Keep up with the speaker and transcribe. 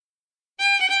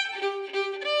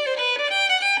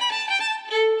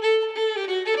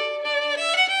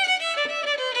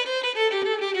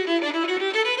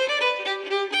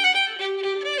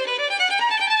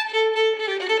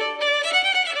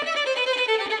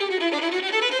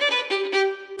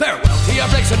your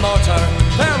bricks and mortar,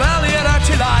 farewell to your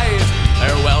dirty lies.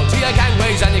 Farewell to your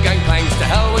gangways and your gangplanks, to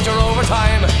hell with your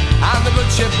overtime. And the good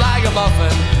ship Ragamuffin,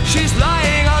 she's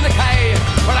lying on the quay,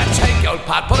 where that takeout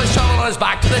Pat put a shovel on his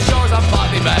back to the shores of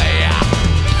Botany Bay.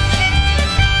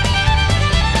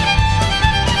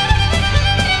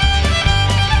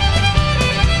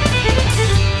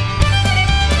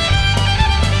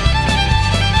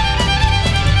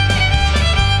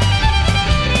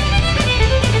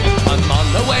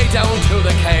 Way down to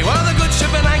the quay where the good ship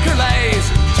and anchor lays,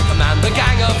 to command the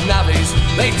gang of navvies,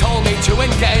 they told me to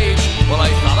engage. Well,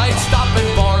 I thought I'd stop in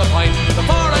for a pint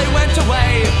before I went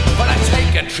away, but I'd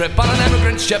take a trip on an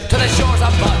emigrant ship to the shores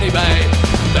of Botany Bay.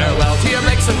 Farewell to your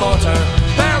bricks and mortar,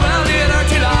 farewell to your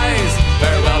dirty lies,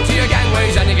 farewell to your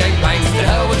gangways and your gangplanks, to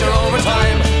hell with your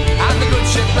overtime. And the good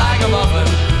ship Ragamuffin,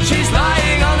 she's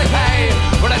lying on the quay,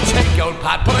 where that takeout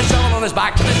Pat put a shovel on his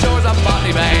back to the shores of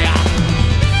Botany Bay.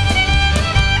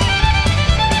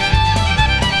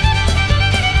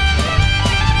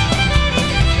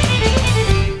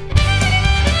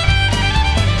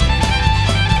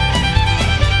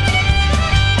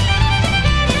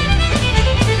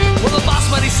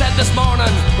 Said this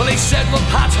morning, well he said, well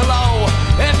Pat, hello,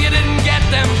 if you didn't get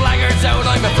them blackguards out,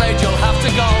 I'm afraid you'll have to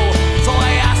go. So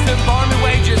I asked him for me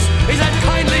wages, he said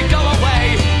kindly go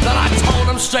away. Then I told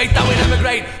him straight that we'd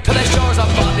emigrate to the shores of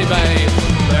Botany Bay.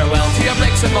 Farewell to your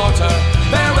bricks and mortar,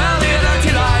 farewell to your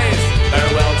dirty lies,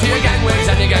 farewell to your gangways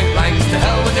and your gangplanks, to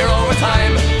hell with your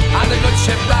overtime. And the good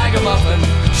ship Ragamuffin,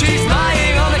 she's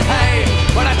lying on the quay,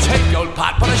 where that takeout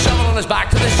Pat put a shovel on his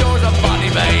back to the shores of Botany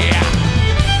Bay.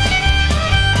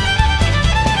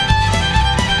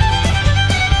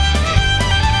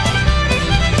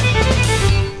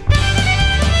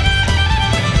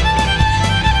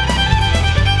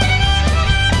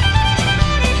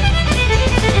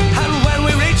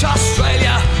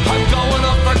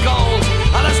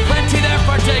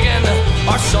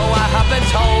 Or so I have been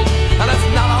told, and if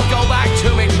not I'll go back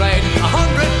to me trade.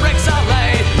 100 bricks I'll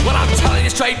lay, well I'm telling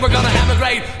you straight, we're gonna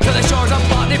emigrate to the shores of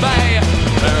Botany Bay.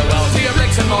 Farewell to your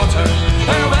bricks and mortar,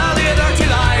 farewell to your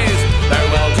dirty lies,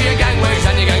 farewell to your gangways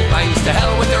and your gangplanks, to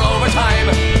hell with your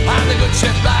overtime. And the good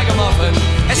ship Ragamuffin,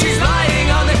 and she's lying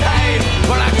on the quay,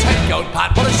 where that takeout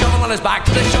Pat put a shovel on his back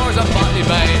to the shores of Botany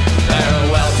Bay.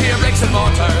 Farewell to your bricks and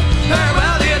mortar,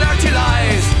 farewell to your dirty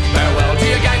lies, farewell to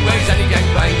your gangways and your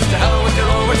gangplanks, to hell with your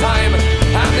overtime.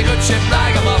 And the good ship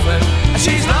Ragamuffin, and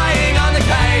she's lying on the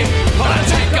quay, but I'll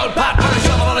take out Pat, put a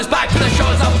shovel on his back to the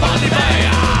shores of Botany Bay.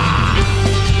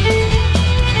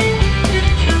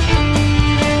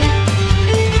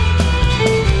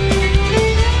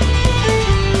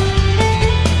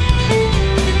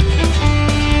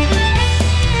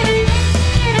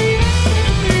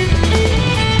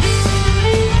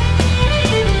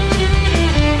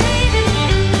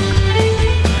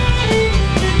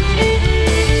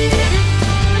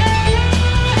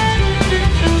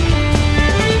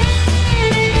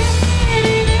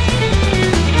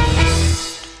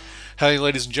 Hey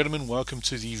ladies and gentlemen, welcome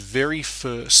to the very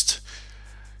first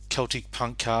Celtic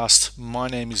Punk cast. My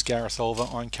name is Gareth Oliver.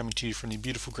 I'm coming to you from the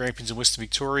beautiful Grampians in Western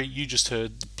Victoria. You just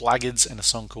heard the Blackguards and a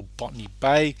song called Botany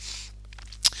Bay.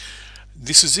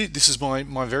 This is it. This is my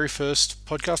very first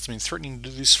podcast. I've been threatening to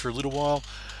do this for a little while.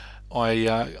 I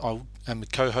am a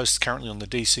co-host currently on the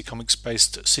DC Comics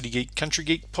based City Geek Country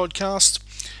Geek podcast.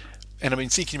 And I've been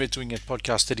thinking about doing a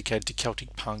podcast dedicated to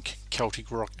Celtic punk, Celtic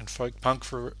rock and folk punk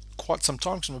for quite some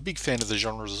time, because I'm a big fan of the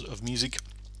genres of music.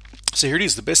 So here it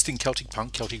is, the best in Celtic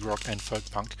punk, Celtic rock and folk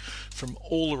punk from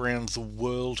all around the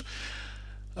world.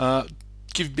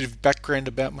 Give a bit of background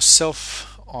about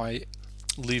myself. I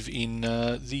live in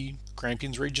the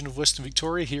Grampians region of Western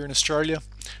Victoria here in Australia.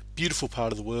 Beautiful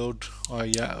part of the world.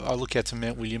 I look out to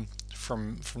Mount William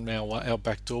from our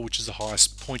back door, which is the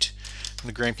highest point in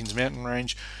the Grampians mountain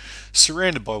range,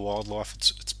 surrounded by wildlife.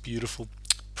 It's beautiful.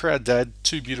 Proud dad,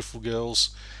 two beautiful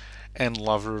girls, and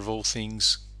lover of all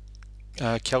things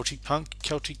Celtic punk,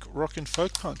 Celtic rock and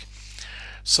folk punk.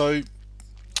 So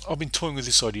I've been toying with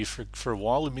this idea for a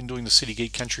while. I've been doing the City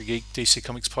Geek Country Geek DC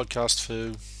Comics podcast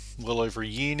for well over a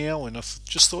year now, and I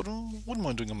just thought, wouldn't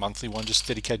mind doing a monthly one just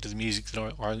dedicated to the music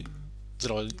that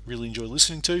I really enjoy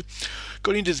listening to.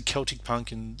 Got into the Celtic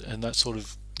punk and that sort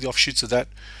of the offshoots of that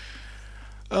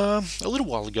a little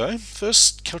while ago.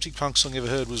 First Celtic punk song I ever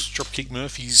heard was Dropkick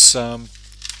Murphys,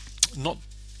 not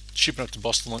shipping up to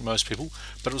Boston like most people,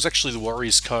 but it was actually the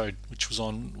Warriors Code, which was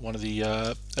on one of the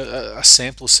a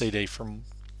sampler CD from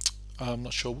I'm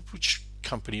not sure which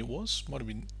company it was. Might have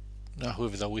been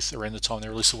whoever they were with around the time they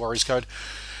released the Warriors Code.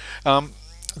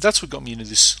 That's what got me into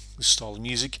this style of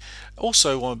music.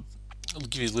 Also, I'll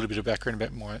give you a little bit of background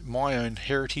about my own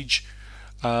heritage.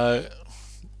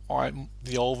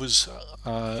 The Olvers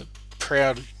are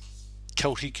proud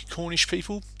Celtic Cornish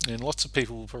people, and lots of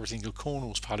people probably think of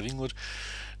Cornwall as part of England.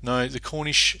 No, the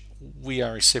Cornish, we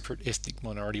are a separate ethnic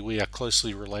minority. We are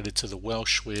closely related to the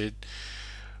Welsh. We're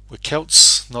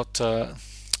Celts, not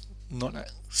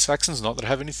Saxons. Not that I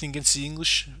have anything against the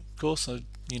English, of course. Live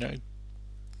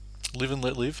and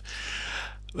let live.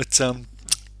 But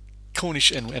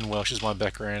Cornish and Welsh is my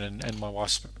background, and my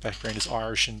wife's background is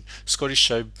Irish and Scottish.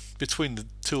 So between the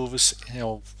two of us,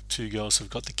 our two girls have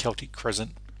got the Celtic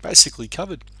crescent basically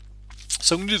covered.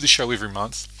 So I'm going to do the show every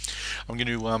month. I'm going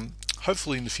to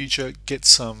hopefully in the future get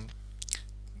some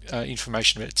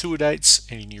information about tour dates,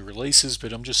 any new releases,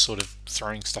 but I'm just sort of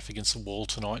throwing stuff against the wall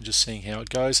tonight and just seeing how it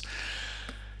goes.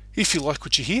 If you like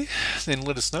what you hear, then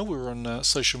let us know. We're on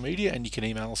social media, and you can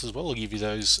email us as well. I'll give you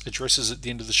those addresses at the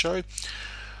end of the show.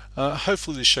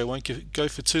 Hopefully this show won't go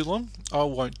for too long. I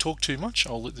won't talk too much.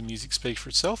 I'll let the music speak for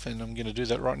itself, and I'm going to do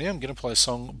that right now. I'm going to play a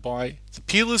song by The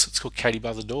Peelers. It's called Katie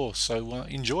Bar the Door, so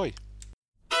enjoy.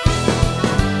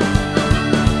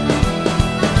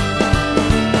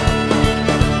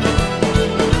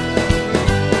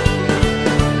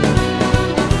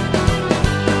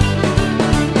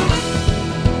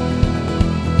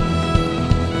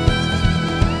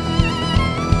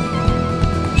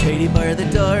 Katie bar the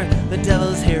door, the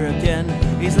devil's here again.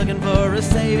 He's looking for a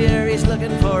savior, he's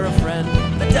looking for a friend.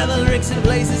 The devil ricks in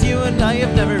places you and I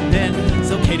have never been.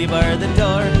 So Katie bar the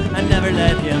door and never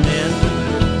let him in.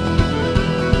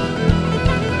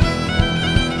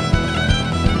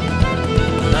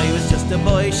 When I was just a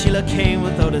boy, Sheila came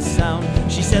without a sound.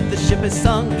 She said the ship is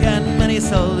sunk and many a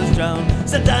soul is drowned.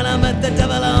 Said down I met the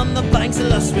devil on the banks of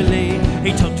Lough Swilly.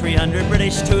 He took 300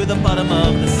 British to the bottom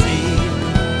of the sea.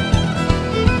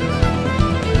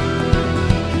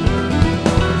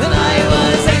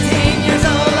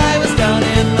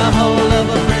 The whole of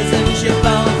a prison ship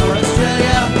bound for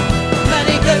Australia.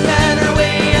 Many good men are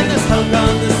away in this hulk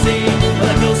on the sea,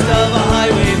 but the ghost of a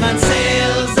highwayman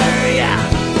sails there, yeah.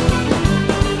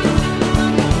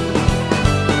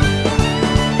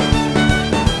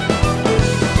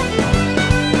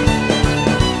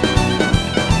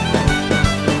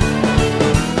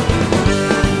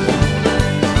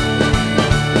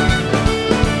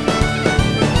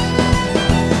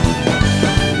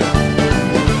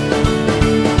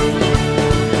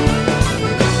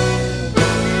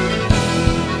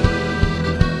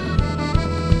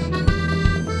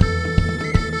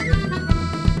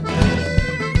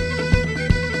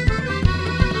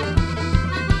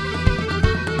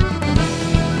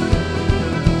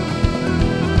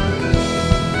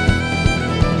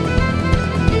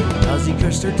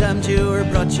 Or damned you or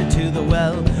brought you to the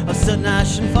well of soot,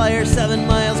 ash and fire 7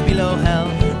 miles below hell.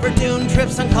 For dune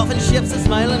trips on coffin ships and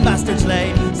smiling bastards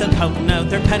lay, still counting out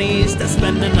their pennies to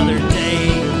spend another day.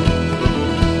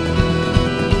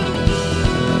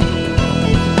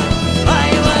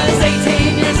 I was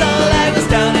 18 years old, I was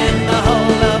down in the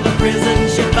hole of a prison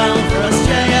ship bound for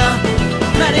Australia.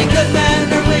 Many good men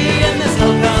are we in this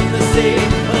hulk on the sea,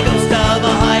 but the ghost of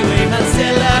a highwayman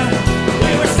sailor.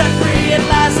 We were set free at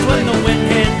last when the wind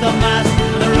hit the mast,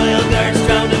 and the Royal Guards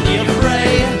drowned in the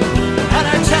affray. And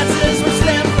our chances were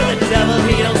slim, for the devil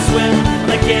he don't swim, and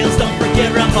the gales don't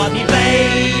forget round Botany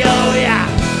Bay, oh yeah.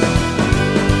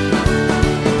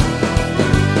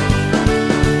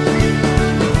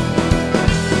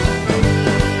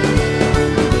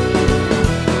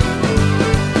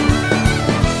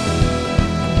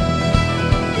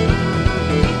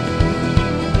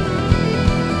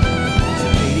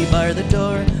 The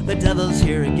door, the devil's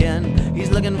here again.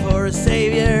 He's looking for a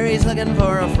savior, he's looking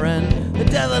for a friend. The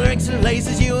devil ricks in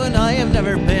places you and I have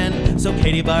never been. So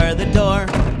Katie bar the door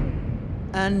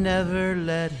and never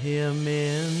let him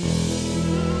in.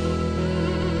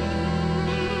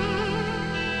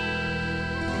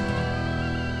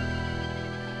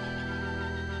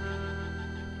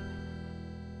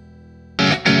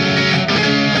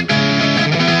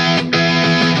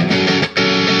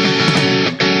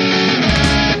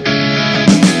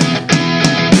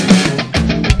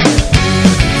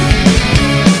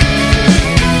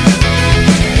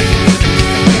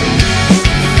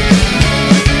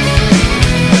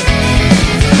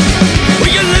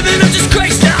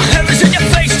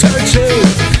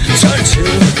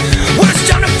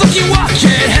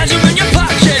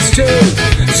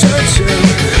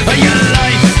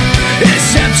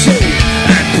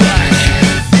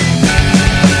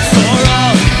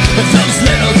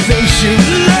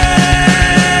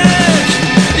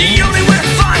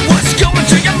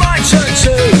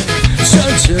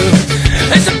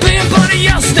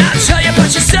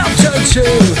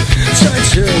 Turn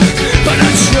to, but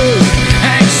not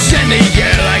true.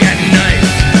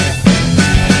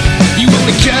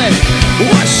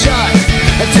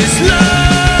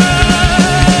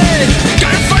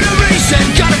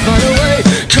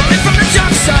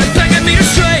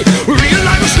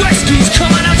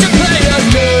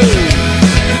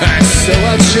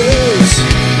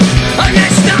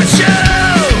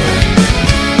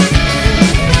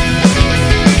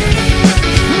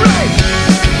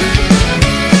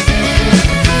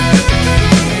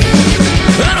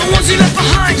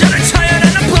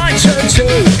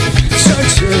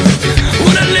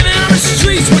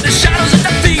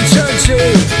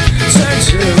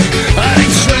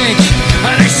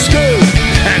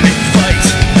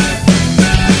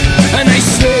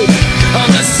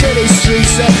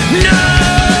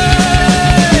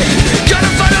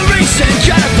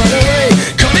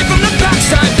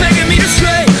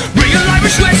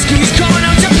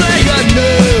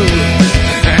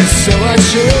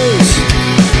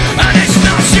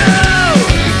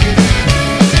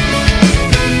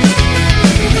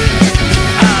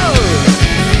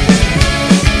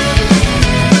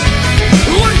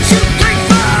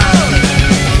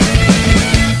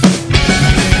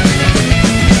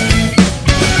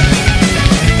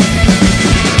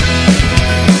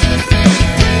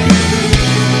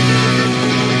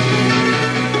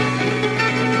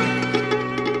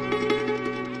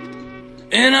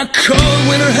 In a cold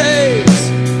winter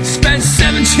haze, spent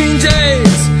 17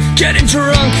 days getting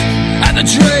drunk at the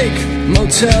Drake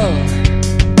Motel.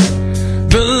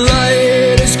 The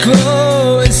light is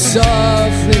glowing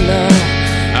softly now.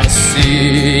 I'll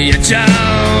see you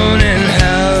down in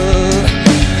hell.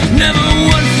 Never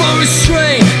one for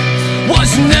restraint,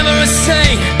 was never a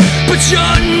saint, but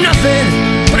you're nothing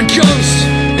but a ghost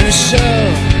in a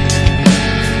shell.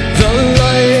 The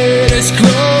light is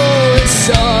glowing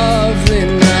softly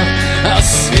now. I'll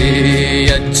see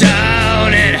you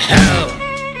down in hell.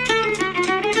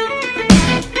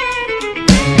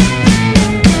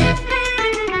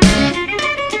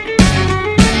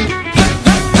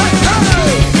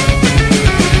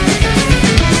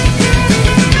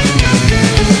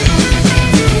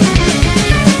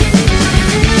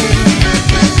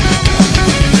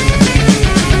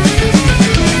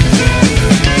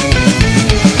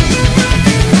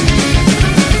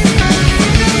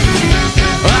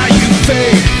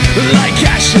 Like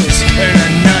ashes in a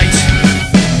night,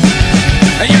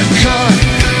 and you're gone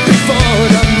before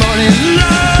the morning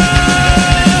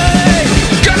light.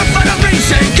 Gotta find a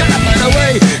reason, gotta find a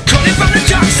way. Calling from the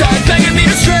dark side, begging me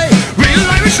to stray. Real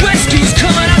Irish whiskey's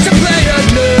coming out to play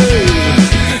anew,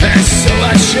 and so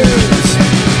I choose,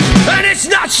 and it's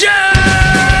not you.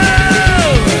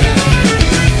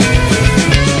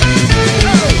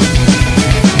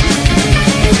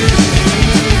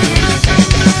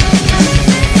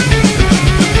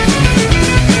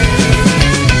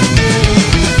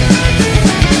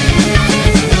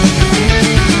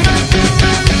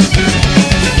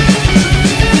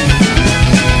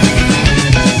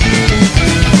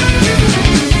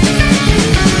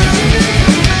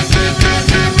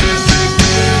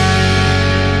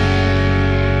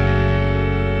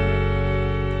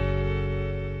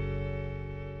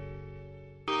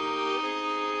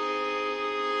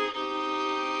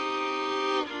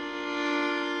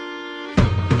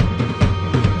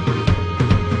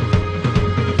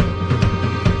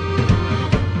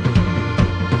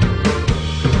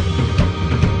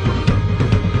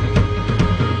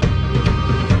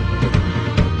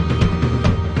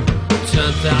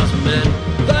 10,000 men,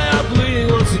 they are bleeding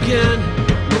once again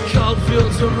in the cold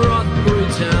fields of Rothbury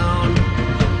town.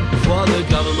 For the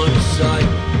government to say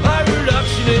a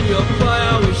reduction in your pay,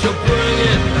 we shall bring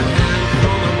in a hand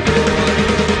from abroad.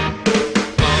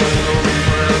 Falling on the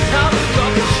ground, how the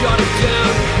coffin shot it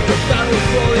down. The battle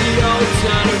for the old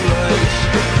town and rage,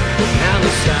 and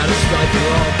the saddest strike of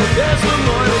all, there's the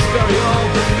miners very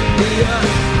old. The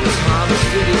earth is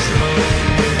harvested its home.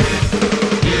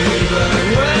 Even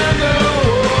when the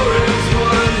war is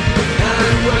won,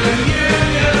 and when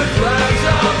Union flags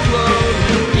are flown,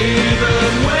 even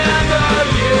when the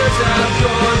years have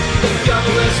gone, the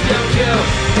government still kill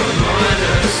the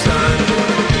miner's son.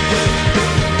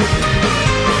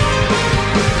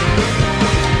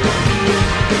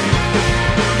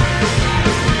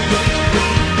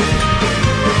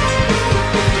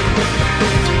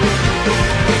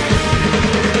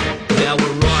 There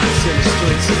were riots in the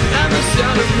streets, and the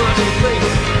sound of marching feet,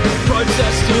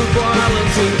 protest to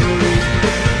violence and greed,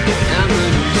 and the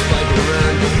newspaper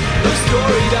ran the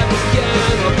story that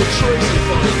began of the treason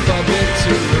from public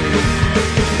to read.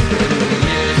 And the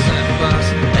years have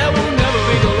passed, it will never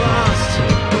be the last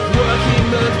of working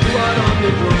men's blood on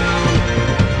the ground,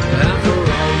 and for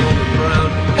all on the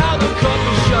ground, how the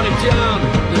coffin shut it down,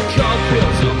 the coal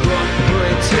fields of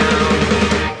Rothbury town.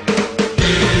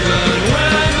 Even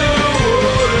when the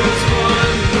war is won,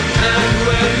 and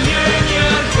when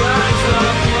Union flags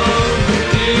are flown,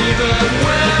 even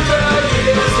when the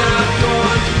years have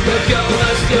gone, the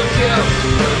government still kill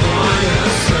the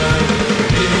miner's son.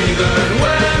 Even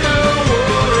when the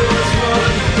war is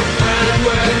won, and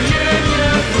when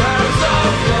Union flags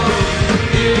are flown,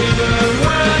 even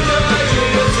when the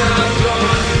years have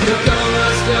gone, the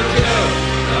government still kill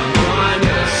the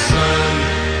miner's son.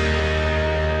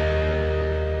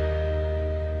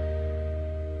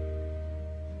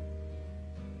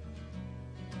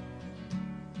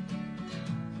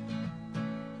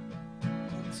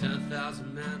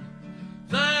 "10,000 men,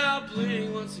 they are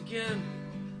bleeding once again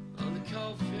on the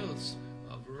coal fields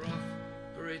of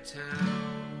Rothbury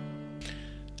town."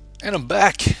 And I'm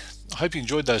back. I hope you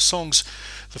enjoyed those songs.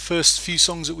 The first few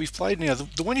songs that we've played. Now,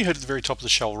 the one you heard at the very top of the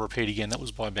show, I'll repeat again, that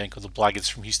was by a band called the Blackguards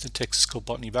from Houston, Texas, called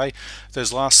Botany Bay.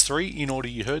 Those last three, in order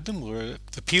you heard them, were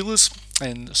the Peelers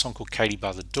and a song called Katie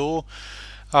Bar the Door.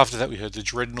 After that, we heard the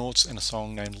Dreadnoughts and a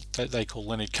song named that they call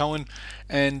Leonard Cohen.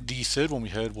 And the third one we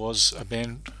heard was a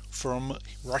band from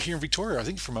right here in Victoria, I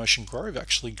think from Ocean Grove,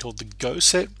 actually, called the Go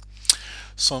Set.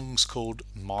 Songs called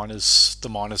The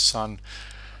Miner's Son.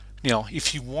 Now,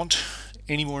 if you want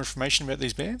any more information about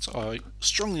these bands, I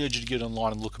strongly urge you to get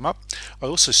online and look them up. I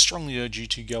also strongly urge you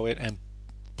to go out and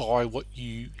buy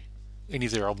any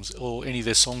of their albums or any of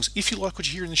their songs if you like what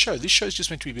you hear in the show. This show's just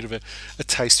meant to be a bit of a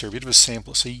taster, a bit of a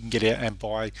sampler, so you can get out and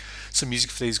buy some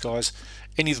music for these guys.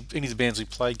 Any of the bands we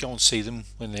play, go and see them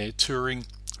when they're touring,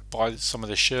 buy some of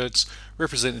their shirts,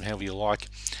 represent them however you like,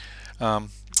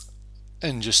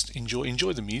 and just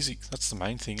enjoy the music. That's the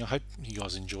main thing. I hope you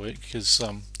guys enjoy it, because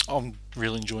I'm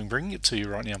really enjoying bringing it to you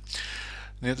right now.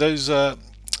 Now those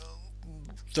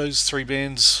three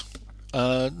bands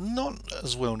not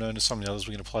as well known as some of the others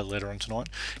we're going to play later on tonight.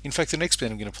 In fact, the next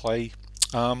band I'm going to play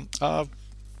are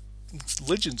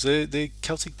legends. They're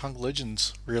Celtic punk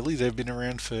legends, really. They've been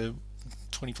around for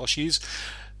 20 plus years.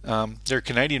 They're a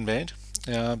Canadian band.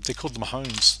 They're called the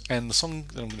Mahones, and the song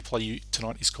that I'm going to play you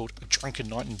tonight is called A Drunken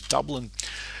Night in Dublin.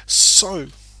 So,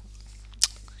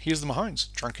 here's the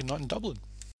Mahones, Drunken Night in Dublin.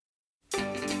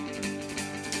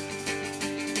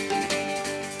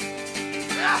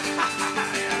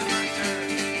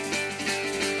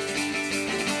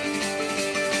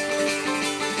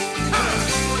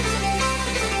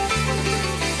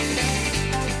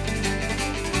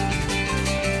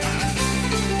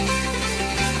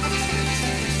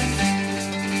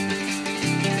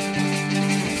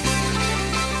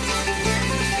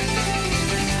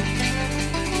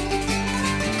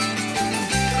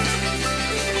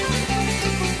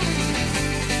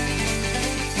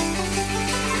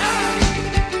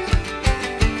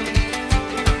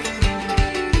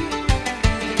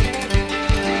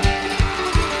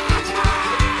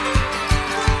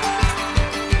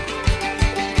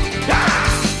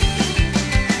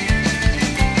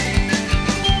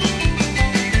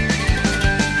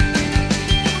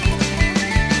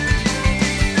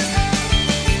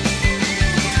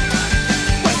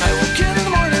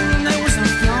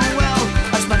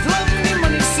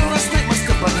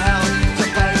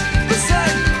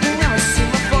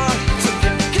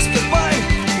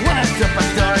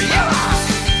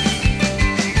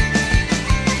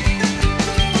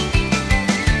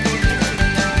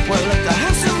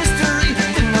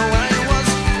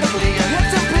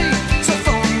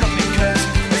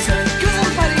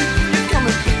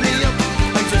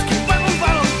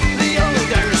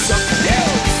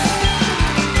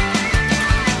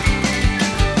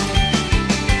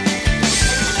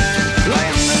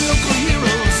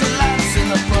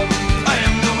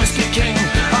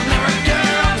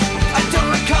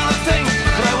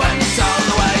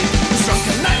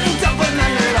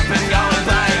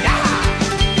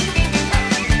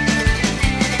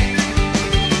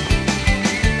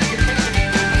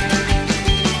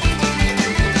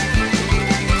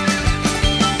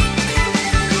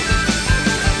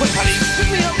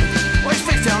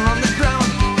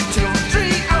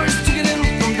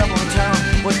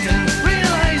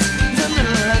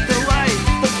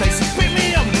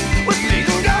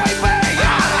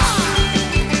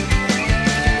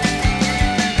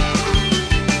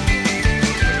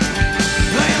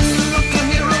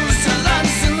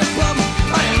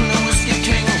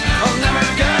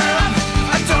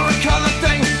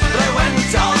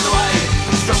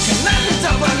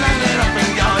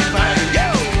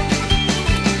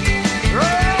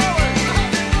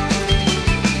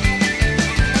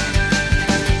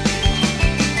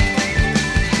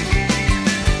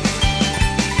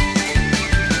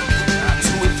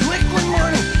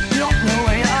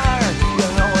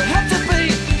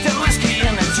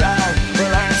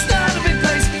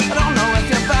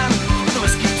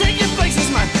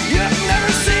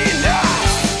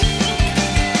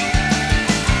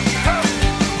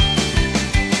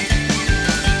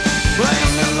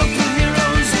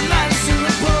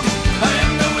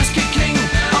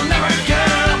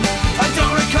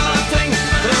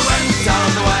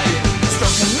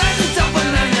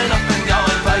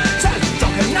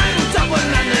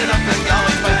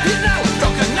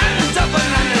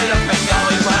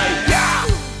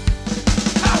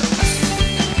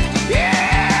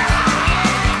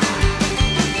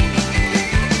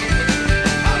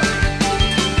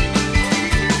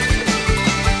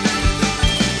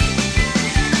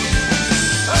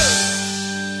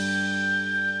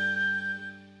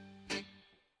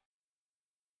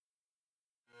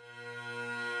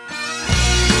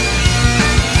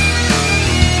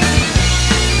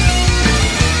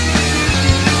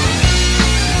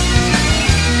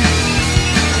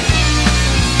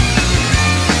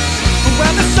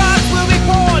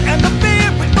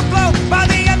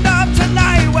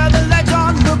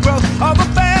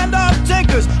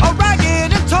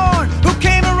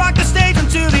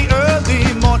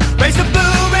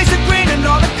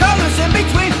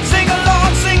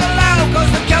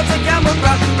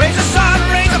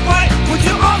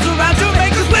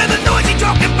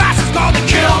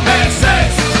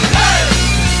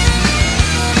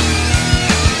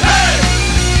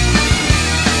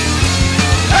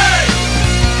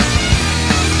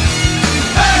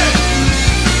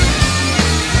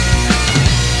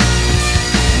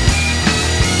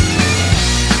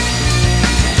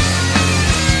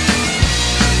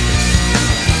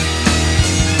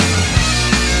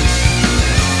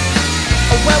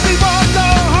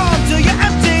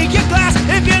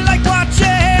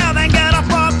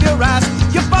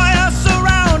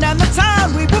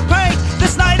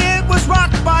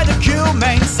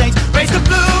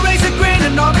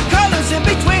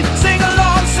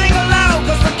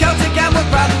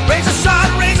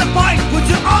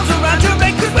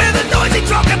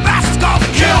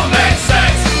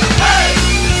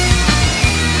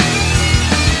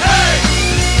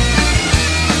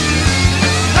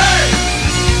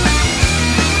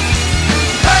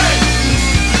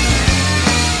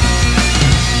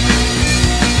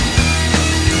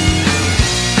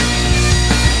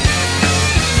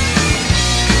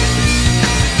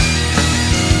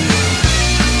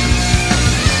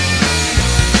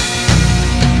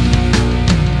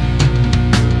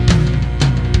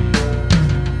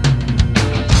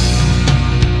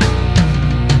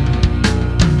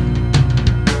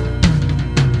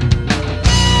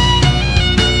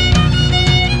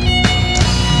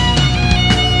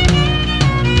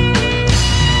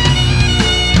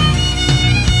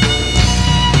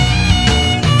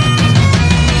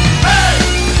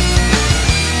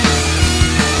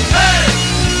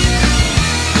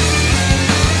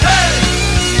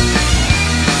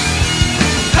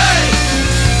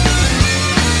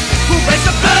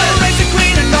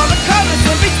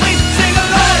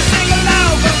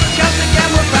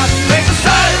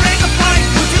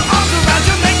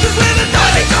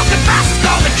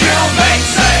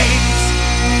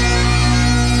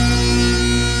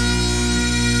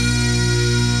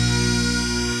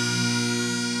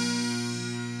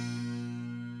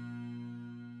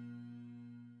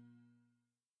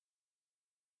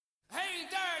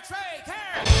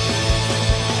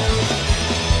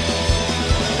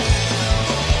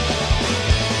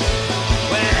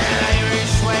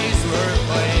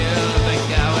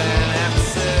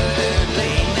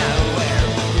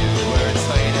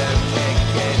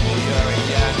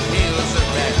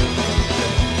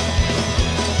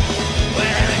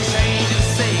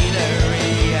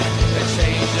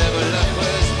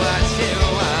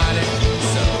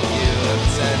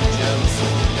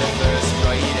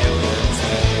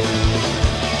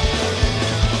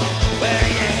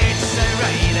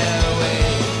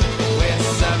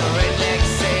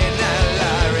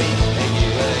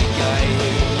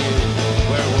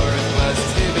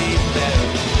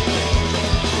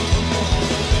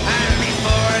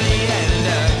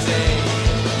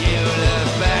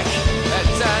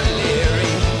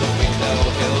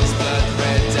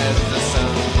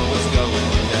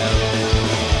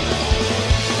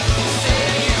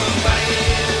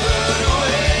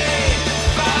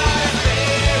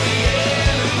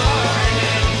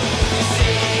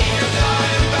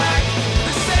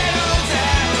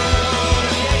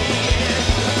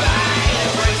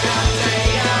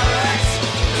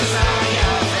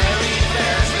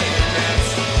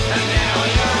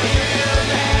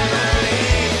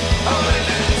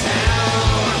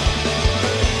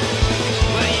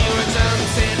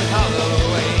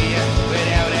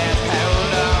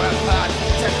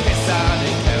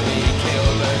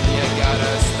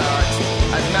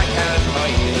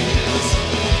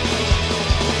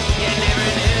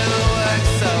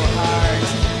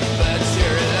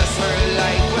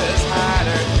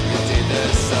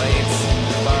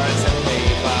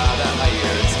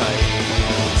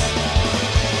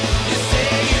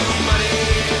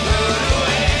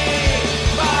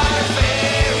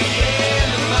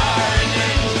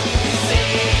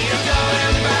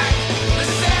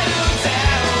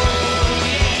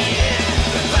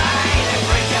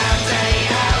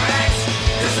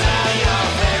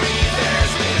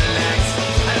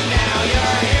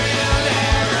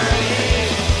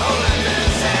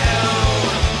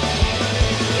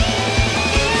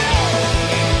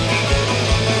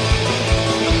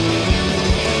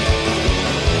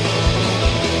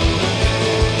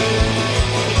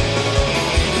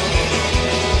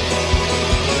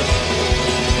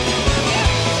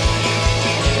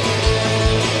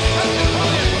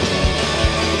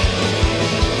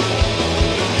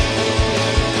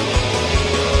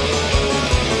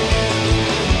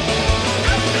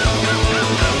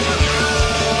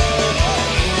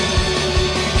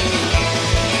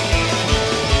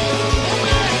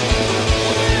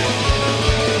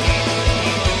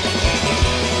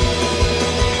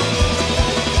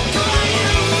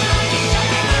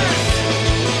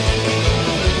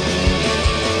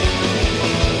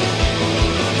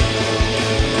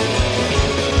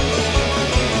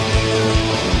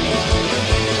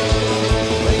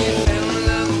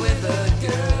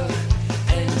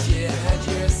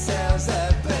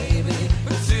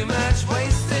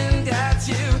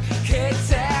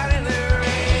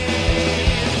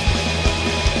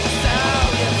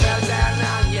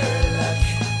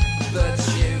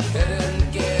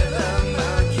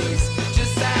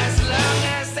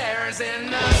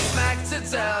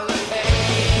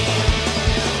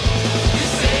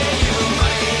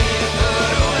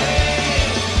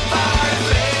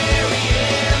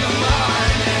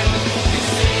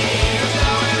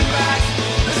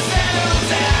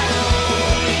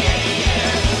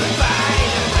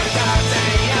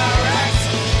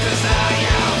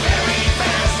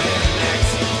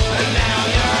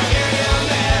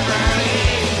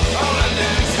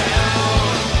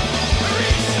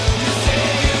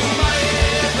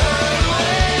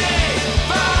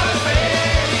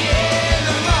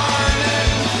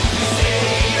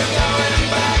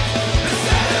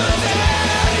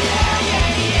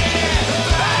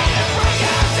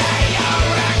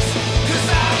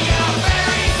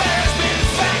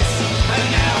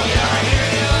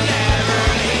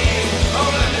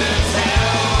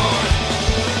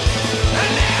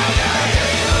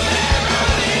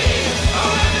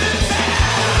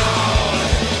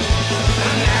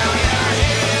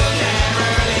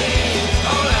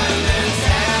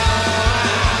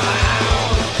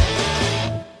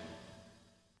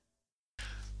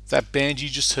 That band you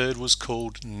just heard was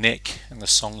called Neck, and the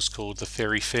song's called The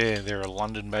Fairy Fair. They're a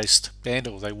London-based band,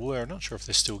 or they were. I'm not sure if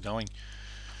they're still going.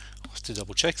 I'll have to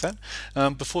double check that.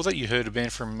 Before that, you heard a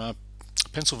band from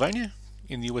Pennsylvania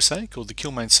in the USA called the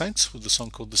Kilmaine Saints, with the song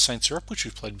called The Saints Are Up, which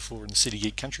we've played before in the City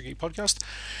Geek Country Geek podcast.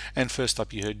 And first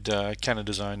up, you heard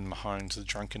Canada's own Mahones, The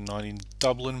Drunken Knight in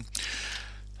Dublin.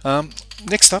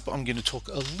 Next up, I'm going to talk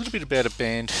a little bit about a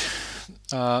band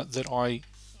that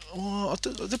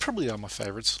they probably are my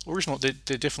favourites. Original, they're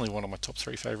definitely one of my top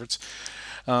 3 favourites.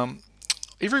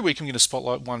 Every week I'm going to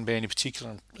spotlight one band in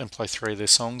particular and play 3 of their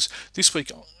songs. This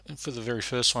week, for the very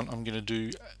first one, I'm going to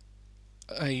do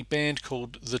a band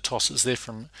called The Tossers. They're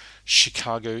from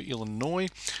Chicago, Illinois.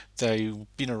 They've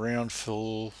been around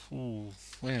for, well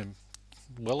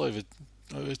over,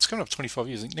 it's coming up 25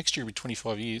 years. I think next year will be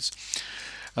 25 years.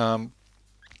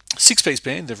 6-piece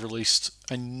band. They've released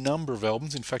a number of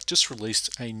albums. In fact, just released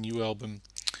a new album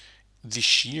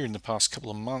this year in the past couple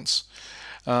of months.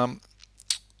 Their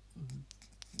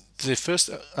first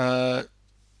album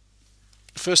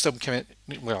came out,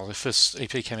 their first EP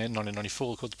came out in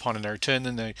 1994 called The Pine and Narrow Turn.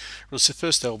 Then they released their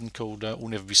first album called We'll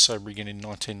Never Be Sober Again in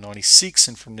 1996,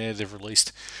 and from there they've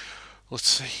released,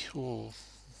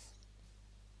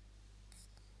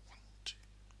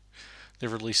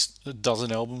 they've released a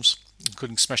dozen albums,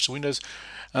 including Smash the Windows.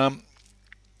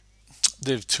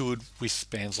 They've toured with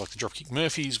bands like the Dropkick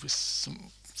Murphys, with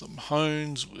some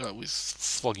Mahones, with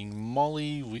Flogging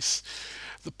Molly, with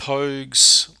the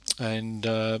Pogues, and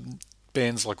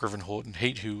bands like Reverend Horton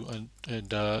Heat, and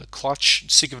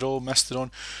Clutch, Sick of It All, Mastodon,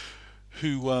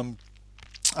 who are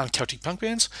Celtic punk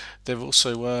bands. They've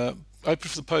also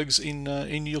opened for the Pogues in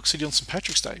New York City on St.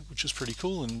 Patrick's Day, which was pretty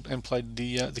cool, and played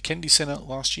the Kennedy Center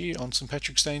last year on St.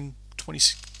 Patrick's Day in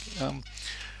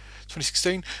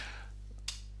 2016.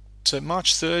 So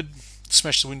March 3rd,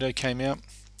 Smash the Window came out.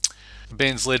 The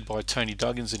band's led by Tony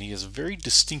Duggins, and he has a very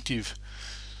distinctive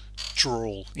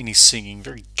drawl in his singing,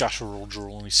 very guttural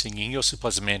drawl in his singing. He also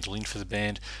plays a mandolin for the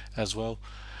band as well.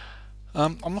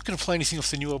 I'm not going to play anything off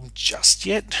the new album just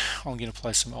yet. I'm going to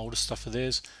play some older stuff of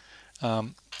theirs.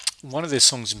 One of their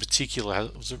songs in particular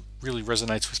really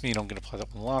resonates with me, and I'm going to play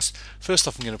that one last. First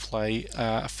off, I'm going to play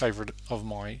a favourite of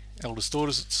my eldest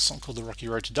daughter's. It's a song called The Rocky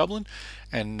Road to Dublin,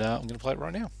 and I'm going to play it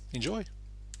right now. Enjoy.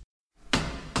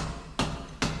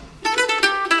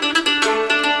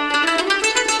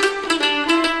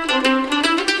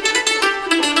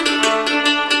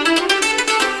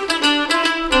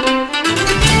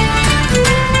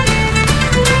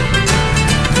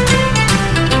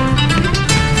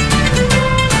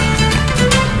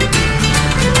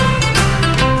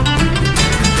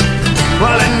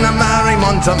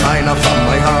 To minor from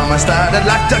my home I started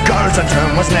like the girls at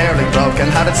home was nearly broken.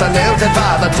 Had it saluted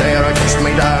father dear, I kissed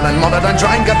me darling mother, then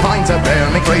drank a pint of beer.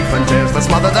 Me grief and tears was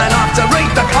smothered, then off to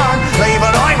read the corn. Leave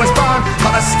where I was born,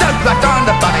 got a stout back on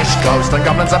the banished coast. And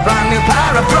goblins a brand new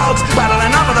pair of brogues,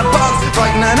 battling over the bugs,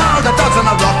 frightening all the dogs on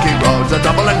the rocky road. A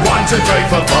double and 1, 2, 3,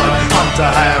 4, 5, up to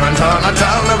Hare and turn her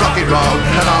down the rocky road,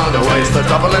 and all the ways to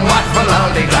Dublin, Watford,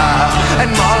 Aldie-Glah.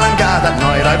 In Mullingar that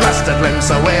night I rested limbs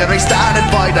so weary, started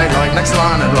by daylight next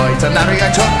morning light, and Harry I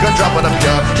took a drop of the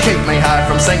pure to keep me heart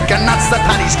from sinking. That's the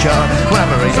Paddy's cure.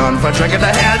 Whenever he's on for drinking,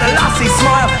 to hear the lassie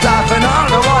smile, laughing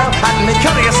all the while. And me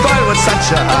curious style with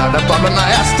such a hard a bob, and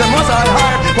I asked him was I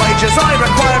hired, wages I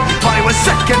required. I was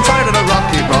sick and tired of the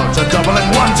rocky road to Dublin,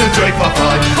 1, 2, 3, 4, 5,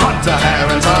 hunt to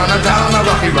Hare and turn her down the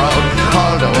rocky road,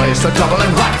 all the ways to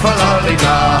Dublin, Watford,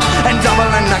 Aldie-Glah. And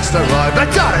Dublin next arrived, I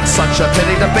got it such a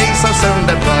pity to be so soon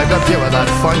deprived of view of that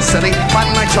fine city. When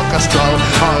I took a stroll,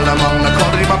 all among the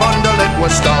quality my bundle it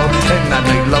was stole. In that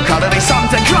neat locality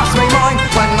something crossed me mind.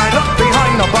 When I looked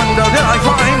behind the bundle did I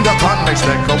find upon my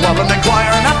stick a woman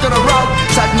inquiring after the road.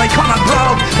 Said me come and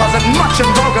brogue, wasn't much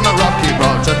in vogue on the rocky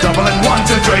road to Dublin, 1,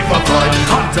 2, 3, 4, 5,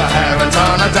 hunt to Hare and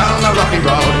turn her down the rocky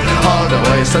road, all the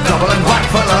ways to Dublin,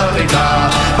 Watford,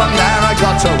 Aldie-Glah. From there I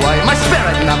got away, my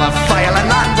spirit never failing,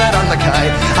 landed on the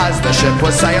quay as the ship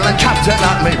was sailing. Captain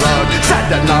at me road, said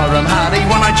that Norham Hardy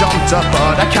when I jumped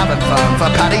aboard a cabin firm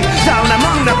for Paddy. Down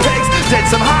among the pigs, did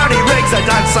some hardy rigs, I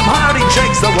danced some hardy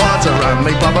jigs. The water around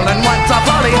me bubbled and went off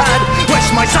all he had.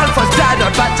 Wished myself was dead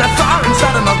or better far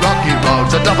instead on the rocky road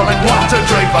to Dublin, 1, 2,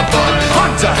 3, 4, 5,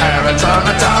 hunt to Hare and turn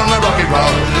it down the rocky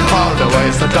road, all the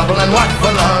ways to Dublin,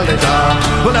 Watford, Aldie-Glah.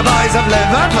 Well, the boys of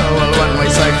Liverpool, when we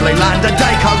safely landed,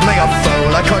 they called me a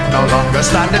fool. I could no longer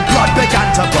stand it, blood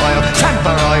began to boil,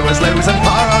 temper I was losing,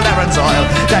 poor old Erin's oil.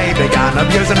 They began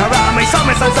abusing her army, so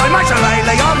me says I might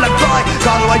lay on the cry.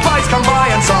 Galway boys come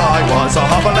by and saw I was a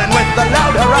hobbling with the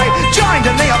loud hooray, joined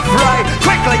in the affray,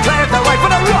 quickly cleared the way for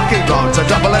the rocky road to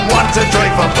Dublin, 1, 2, 3,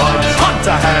 4, 5, hunt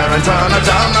to Hare and turn her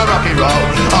down the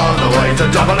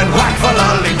double and whack for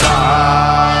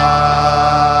lollipop.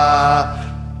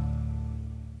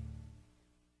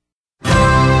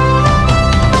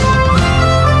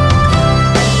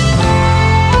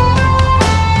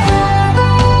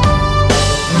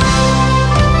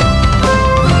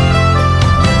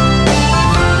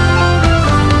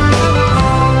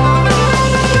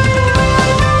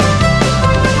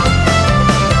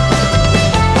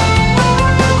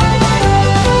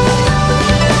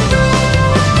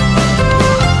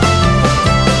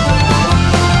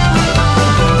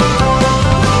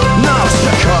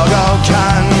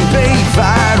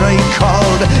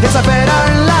 It's a bitter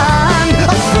land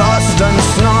of frost and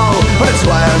snow, but it's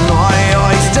where my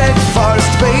eyes did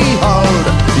first behold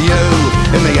you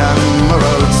in the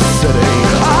Emerald City.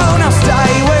 Oh, now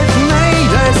stay with me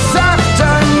this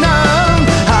afternoon,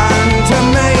 hand to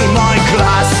me my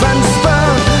glass and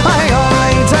spoon. My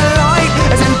only delight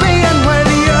is in being with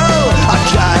you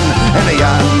again in the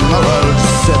Emerald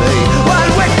City. Well,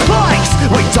 with pikes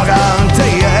we dug out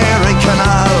the Erie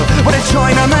Canal, with a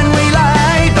Chinaman we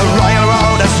laid the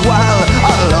railroad as well,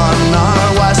 along our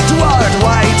westward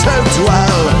way to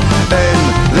dwell in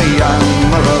the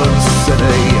Emerald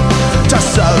City.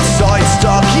 Just outside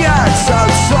stockyards,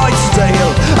 outside steel,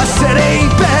 a city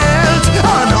built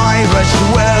on Irish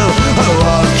will, who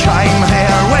all came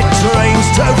here with dreams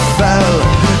to fill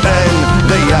in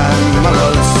the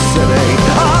Emerald City.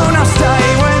 Oh, now stay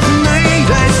with me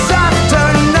this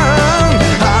afternoon,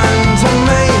 hand to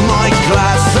me my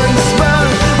glass and spoon.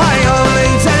 My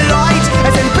only delight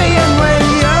is in being with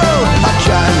you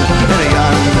again in the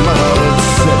Emerald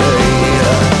City.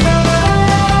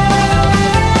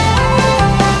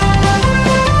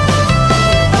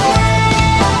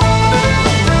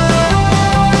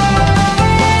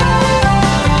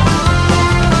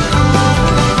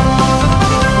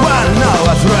 Well, no,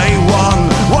 a 3-1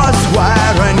 was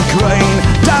wearing green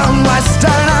down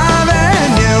Western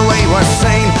Avenue we were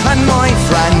seen, and my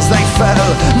friends they fill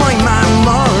my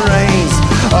memories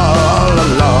all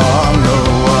along the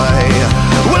way.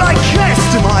 Well, I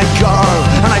kissed my girl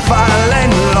and I fell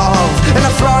in love in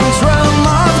the front room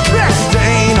of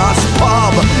Christina's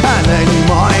pub, and in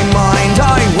my mind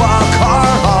I walk her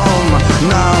home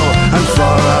now and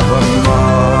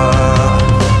forevermore.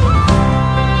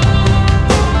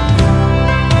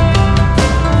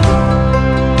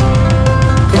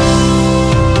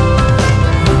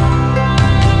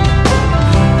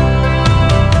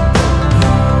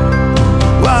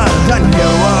 And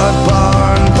you were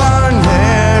born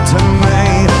here to me,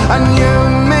 and you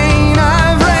mean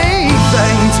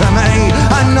everything to me,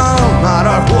 and no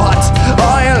matter what,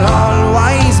 I'll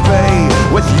always be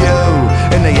with you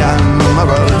in the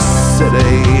Emerald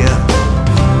City.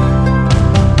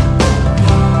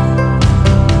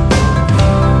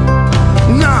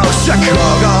 Now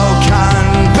Chicago can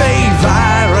be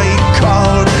very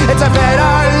cold, it's a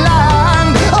bitter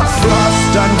land of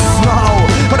frost and snow,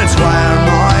 but it's where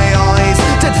my eyes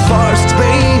did first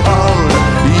behold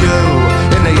you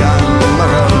in the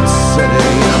Emerald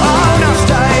City. Oh, now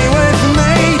stay with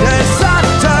me this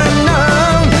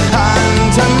afternoon,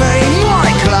 hand to me my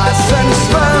glass and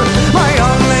spoon. My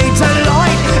only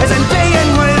delight is in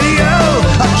being with you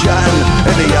again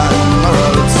in the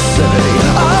Emerald City.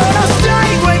 Oh, now stay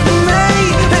with me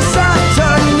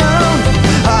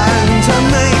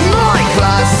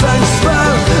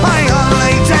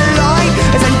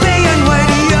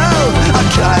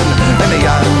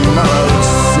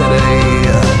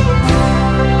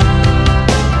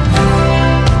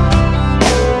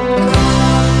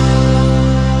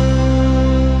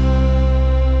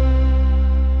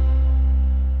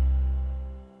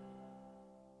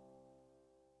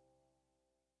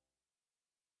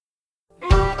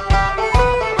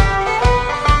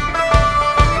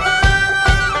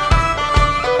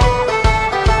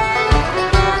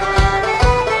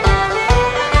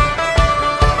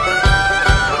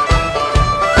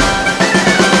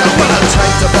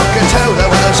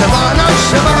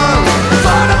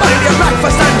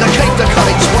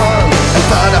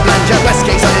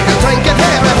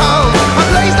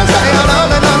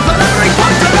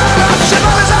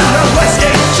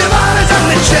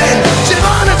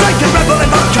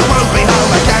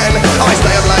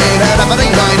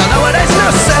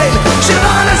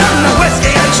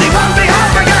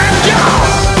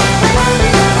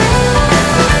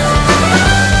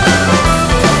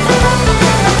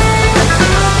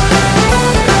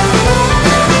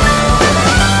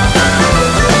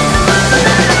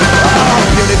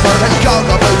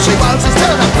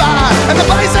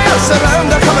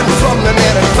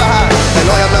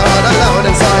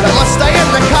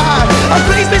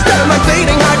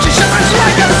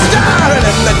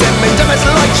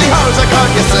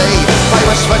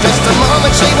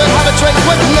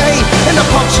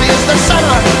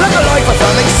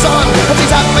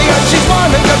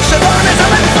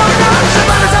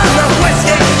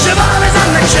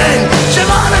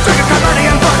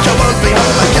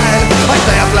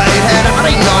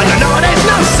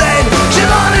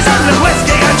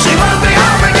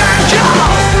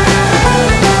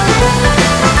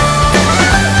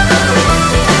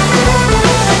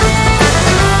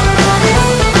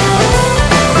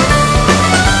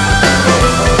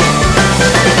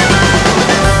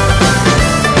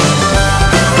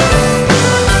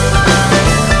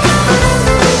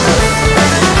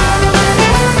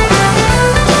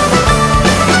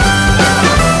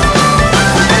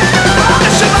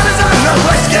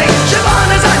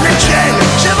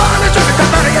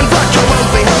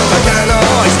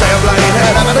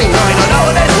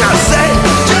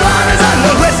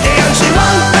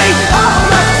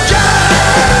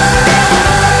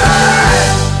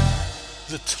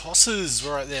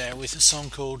with a song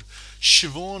called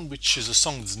Siobhan, which is a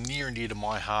song that's near and dear to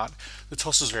my heart. The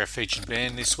Tossers are our featured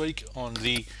band this week on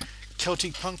the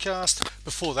Celtic Punkcast.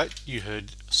 Before that, you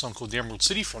heard a song called The Emerald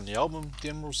City from the album The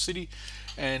Emerald City.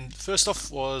 And first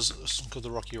off was a song called The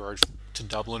Rocky Road to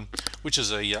Dublin, which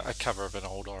is a cover of an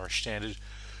old Irish standard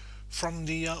from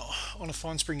the On a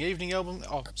Fine Spring Evening album.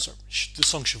 Oh, sorry, the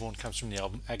song Siobhan comes from the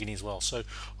album Agony as well. So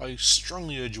I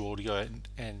strongly urge you all to go out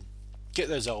and get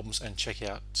those albums and check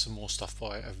out some more stuff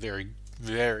by a very,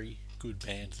 very good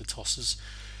band, The Tossers,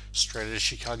 straight out of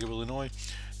Chicago, Illinois.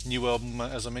 New album,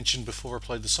 as I mentioned before I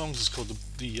played the songs, is called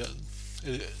The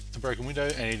Broken Window,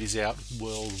 and it is out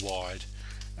worldwide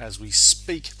as we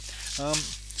speak.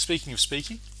 Speaking of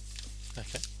speaking,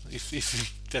 okay, if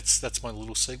that's my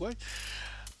little segue.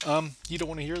 You don't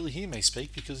want to really hear me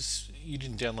speak because you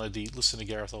didn't download the Listen to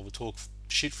Gareth Oliver Talk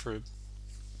shit for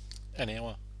an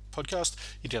hour podcast.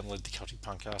 You downloaded the Celtic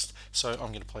Punkcast, so I'm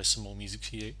going to play some more music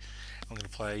for you. I'm going to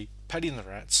play Paddy and the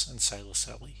Rats and Sailor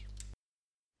Sally.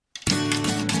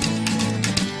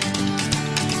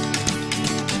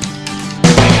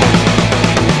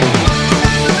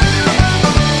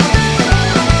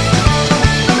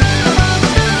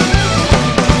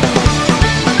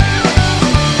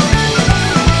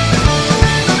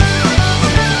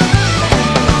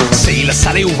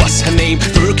 Sally was her name,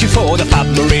 working for the Fab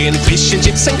Marine, fish and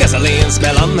chips and gasoline,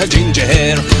 smell on her ginger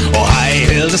hair. Oh, high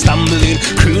hills a stumbling,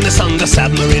 croon a song of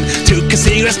submarine, took a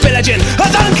cigarette, spill a gin, a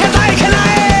Duncan like an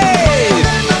eye.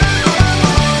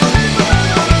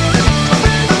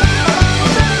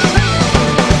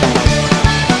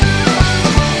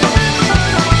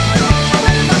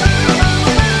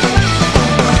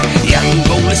 Young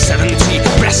boy 70,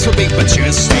 breasts were big but she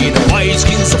was straight, white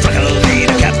skin so freckled, the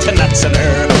captain that's an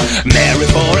herb. Married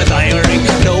for a diamond ring,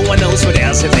 no one knows what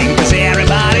else to think, cause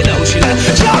everybody knows she's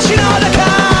Joshing all the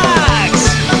cocks.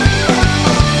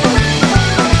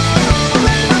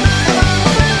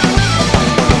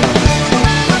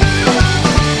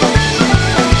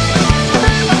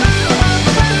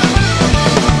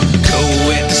 Go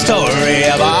with the story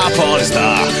of our porn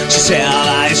star. She sailed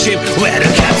on a ship with a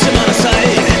captain on the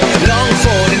side, long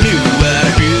for the new world,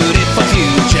 a beautiful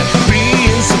future,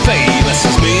 being so famous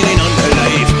is meaning on her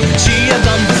life. She had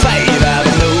done the favor,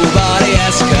 but nobody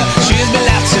asked her. She's been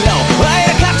left so long, like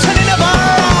a captain in a bar.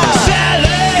 Sally,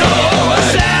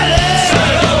 Sally,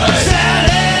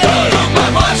 Sally, don't look my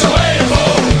bunch away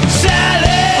for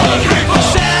Sally,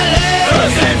 Sally,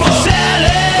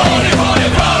 Sally, only for you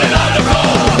crawling on the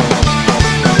floor.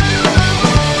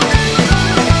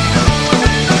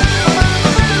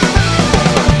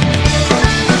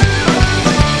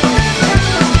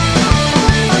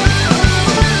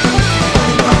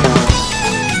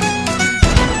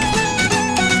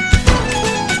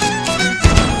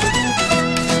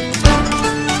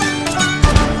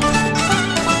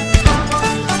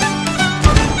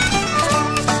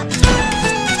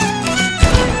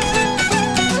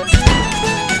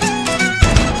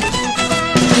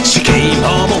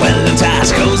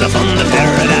 Goes up on the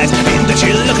paradise in the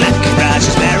chill look like a bride.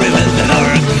 She's very well the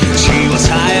Lord. She was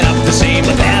high up the sea,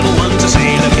 but never want to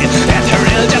see the kid. At her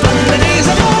real job on the knees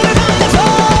and falling on the floor.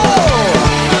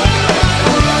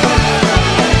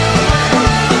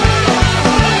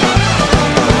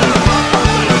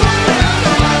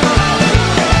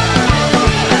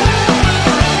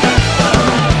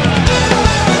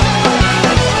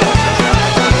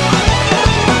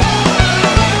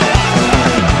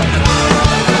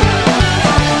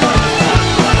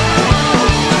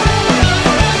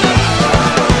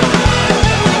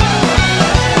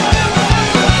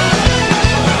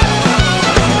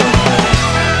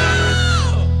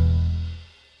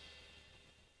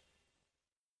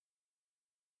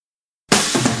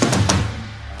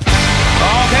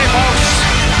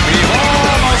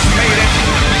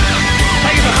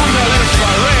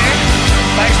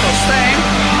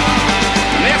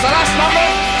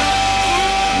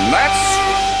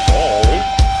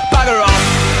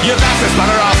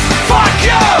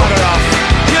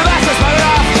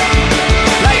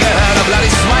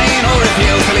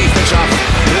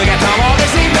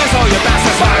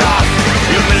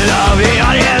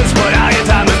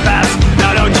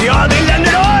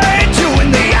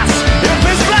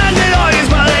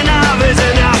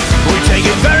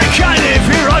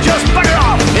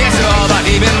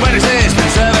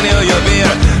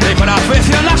 With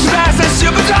your luxury glasses,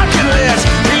 super talking list.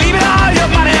 You leave it all your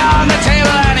money on the table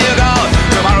and you go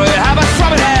to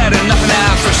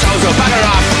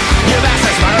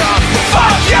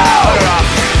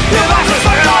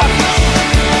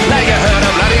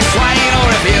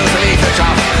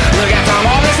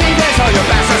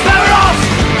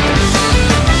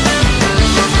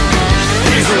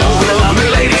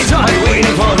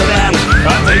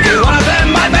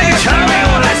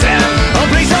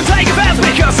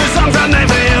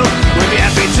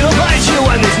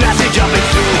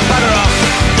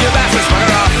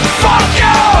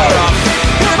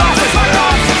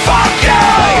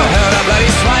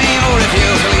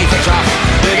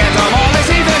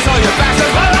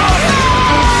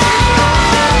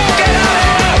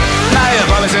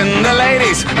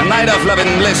of love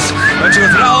and bliss. But you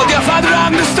throwed your father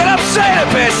on to stood upside a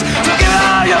piss. So give it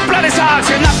all your bloody socks,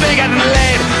 you're not be getting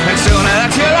laid. And sooner that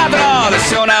you're out there all, the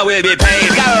sooner we'll be paid.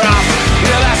 Get her off,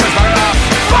 you bastards, bugger off.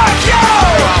 Fuck you!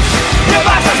 Bugger off, you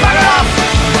bastards, bugger off.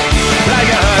 Like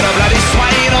a herd of bloody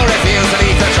swine who refuse to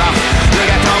leave the trough. You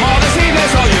get home all this evening,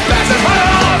 so you bastards, bugger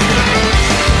off.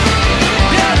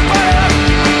 Yeah, bugger off.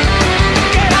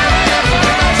 Get out of here,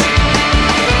 buggers.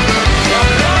 You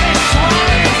bloody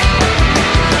swine.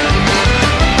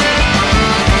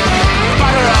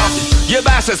 Bugger off, you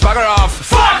bastards, bugger off.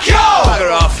 Fuck you!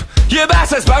 Bugger off, you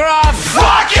bastards, bugger off.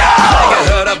 Fuck you! Like a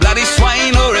herd of bloody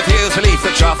swine who refuse to leave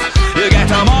the trough. You get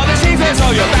home all this evening,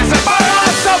 so you bastards, bugger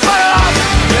off. So bugger off,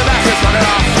 you bastards, bugger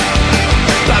off.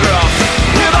 Bugger off,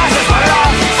 you bastards, bugger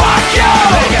off. Fuck you!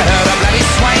 Like a herd of bloody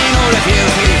swine who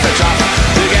refuse to leave the trough.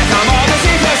 You get home all this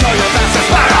evening, so you bastards,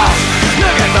 bugger off. You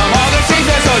get home all this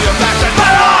evening, so you bastards,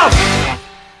 bugger off.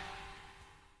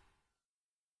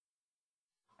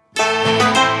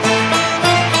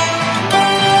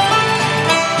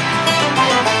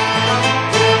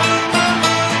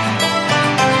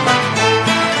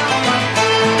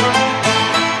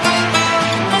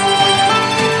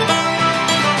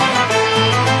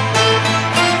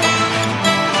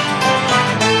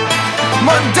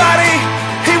 My daddy,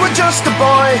 he was just a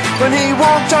boy when he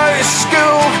walked out of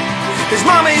school. His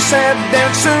mommy said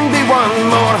there'd soon be one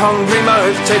more hungry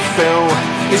mouth to fill.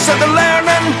 He said the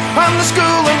learning and the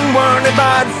schooling weren't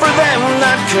bad for them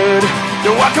that could.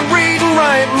 Yo, I can read and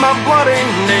write my bloody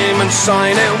name and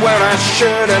sign it where I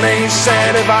should. And he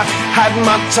said if I had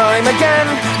my time again,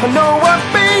 I know I'd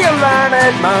be a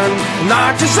learned man, an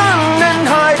artisan in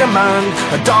high demand,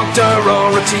 a doctor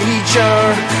or a teacher,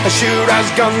 as sure as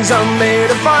guns are made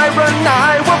of iron.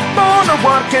 I was born a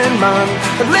working man,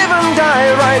 and live and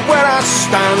die right where I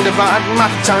stand if I had my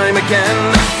time again.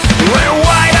 He went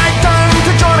wide-eyed down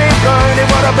to Johnny Brown, he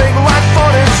was a big lad for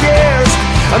his years,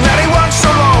 and that he worked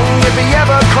so long if he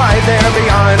ever cried there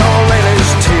behind all in his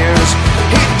tears.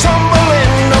 He'd tumble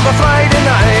in of a Friday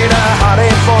night, a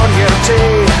hottie for your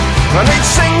tea, and he'd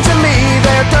sing to me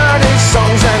their dirty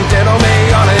songs and diddle me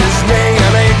on his knee.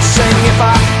 And he'd sing if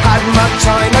I had my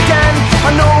time again,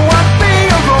 I know I'd be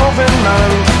a roving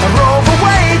man, I'd rove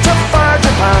away to far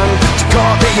Japan to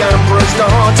court the emperor's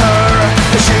daughter.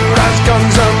 As sure as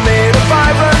guns are made of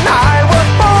iron, I was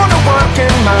born a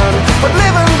working man, but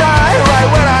live and die right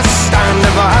where I stand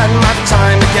if I had my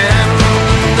time again.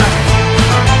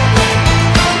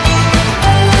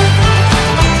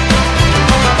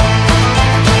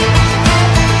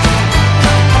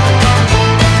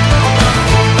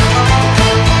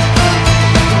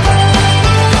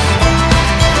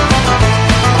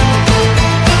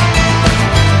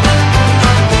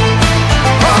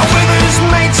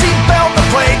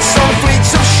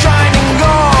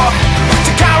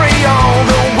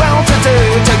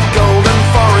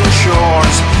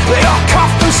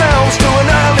 To an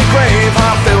early grave,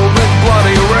 half filled with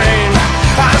bloody rain,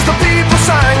 as the people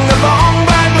sang the long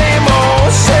black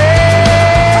limo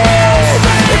said,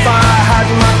 if I had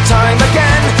my time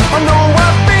again, I know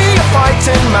I'd be a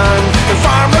fighting man, if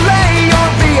I'm Malay or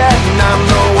Vietnam,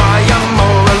 no I am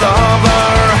more a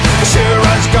lover. Sure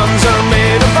as guns are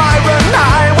made of iron,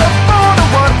 I was born a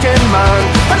working man,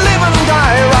 I'd live and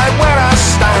die right where I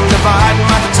stand if I had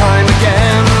my time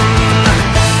again.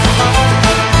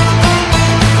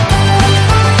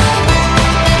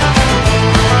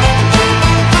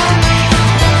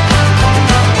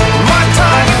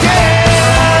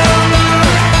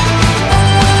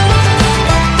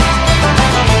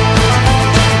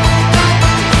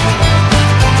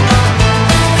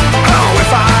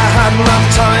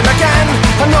 Time again,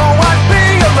 I know I'd be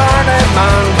a learned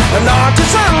man, an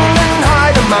artisan in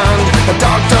high demand, a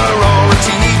doctor or a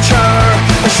teacher,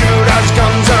 as sure as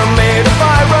guns are made of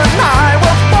iron. I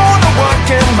was born a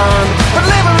working man, but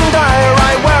live and die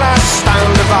right where I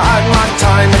stand if I had my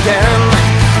time again.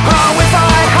 Oh, if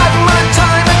I had my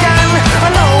time again, I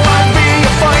know I'd be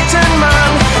a fighting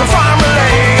man, if I'm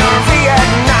Malay or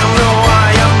Vietnam, no I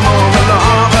am more a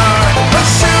lover. As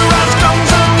sure as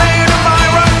guns are made of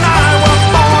iron, I was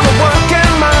born a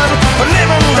working man, but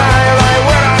live and die right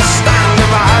where I stand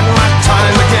if I had my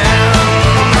time again.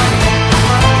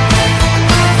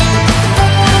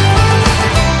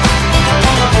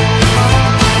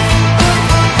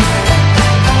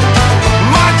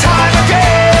 My time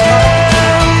again.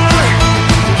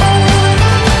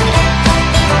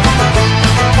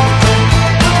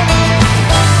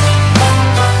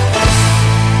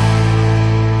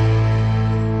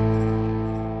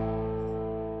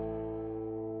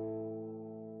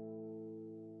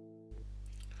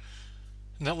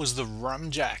 And that was the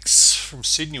Rumjacks from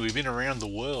Sydney. We've been around the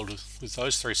world with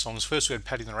those three songs. First we had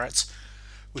Paddy and the Rats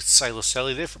with Sailor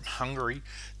Sally. They're from Hungary.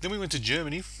 Then we went to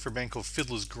Germany for a band called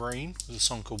Fiddler's Green with a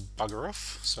song called Bugger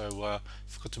Off. So I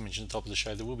forgot to mention at the top of the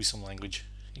show, there will be some language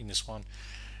in this one.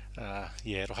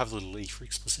 It'll have a little E for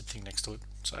explicit thing next to it.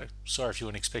 So sorry if you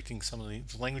weren't expecting some of the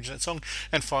language in that song.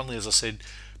 And finally, as I said,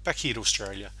 back here to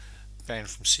Australia, band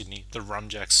from Sydney, the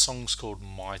Rumjacks. Song's called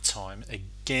My Time.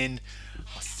 Again,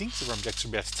 I think the Rumjacks are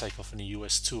about to take off on a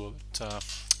US tour, but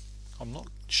I'm not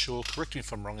sure. Correct me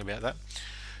if I'm wrong about that.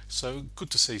 So good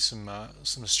to see some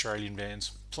Australian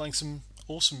bands playing some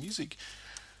awesome music.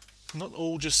 Not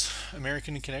all just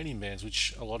American and Canadian bands,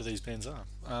 which a lot of these bands are.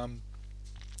 I'm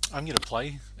going to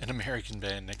play an American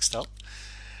band next up.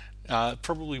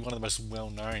 Probably one of the most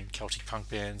well-known Celtic punk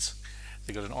bands.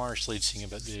 They've got an Irish lead singer,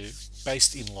 but they're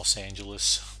based in Los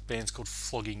Angeles. The band's called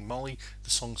Flogging Molly.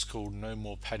 The song's called No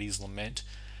More Paddy's Lament.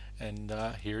 And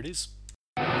here it is.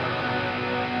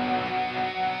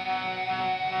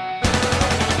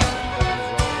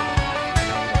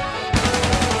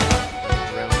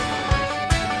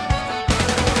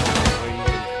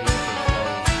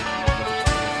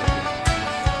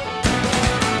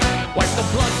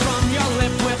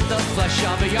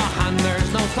 Of your hand,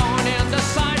 there's no thorn in the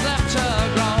side left to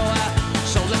grow.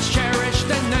 So let's cherish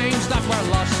the names that were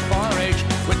lost for age.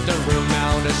 With the room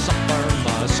now, the supper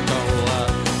must go.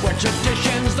 Where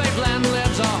traditions they blend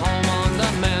lives a home on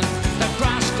the mend. The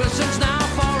grass glistens now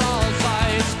for all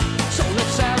sides. So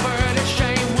let's sever the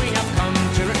shame we have come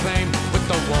to reclaim. With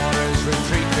the waters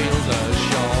retreat, feel the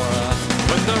shore.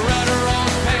 When the red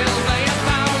rose pale, lay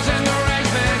 1,000 rays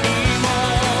many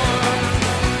more.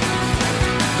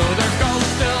 Though their ghosts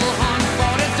still haunt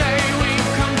for the day we've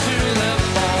come to live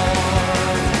for.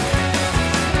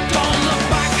 Don't look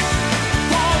back,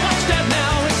 for what's dead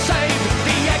now is saved.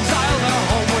 The exile, the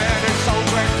home where their souls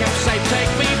were kept safe.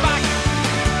 Take me back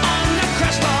on the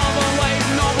crest of a wave.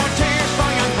 No more tears for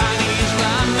young Paddy's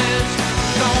lament.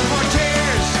 No more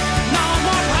tears, no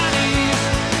more Paddy's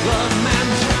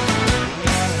lament.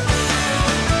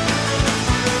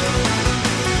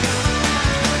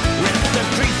 Rip the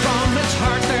tree from its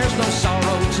heart, there's no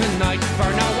sorrow tonight.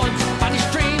 For now once Paddy's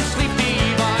dreams sleep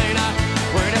divine.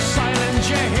 Where the silence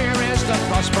you hear is the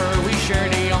prosper we share.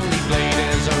 The only blade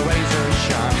is a razor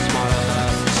sharp smile.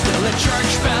 Still a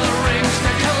church bell rings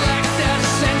to collect the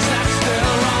sins that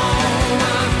still roam.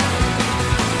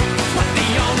 But the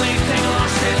only thing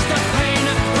lost is the pain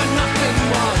when nothing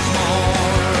was more.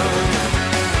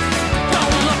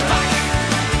 Don't look back,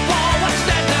 for what's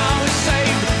dead now is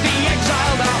saved. The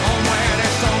exile, the home where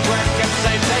their souls were kept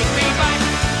safe. Take me back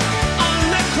on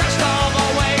the crest of a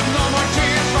wave. No more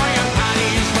tears for young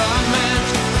Paddy's lament.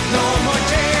 No more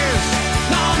tears,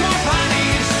 no more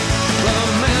Paddy's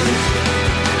lament.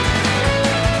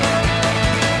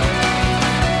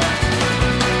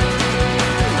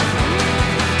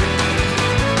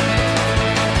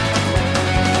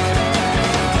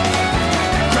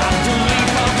 Grab the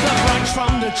leaf of the branch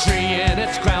from the tree in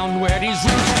its ground, where these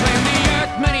roots claim the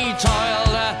earth many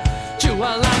toiled to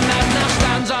a land that now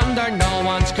stands under no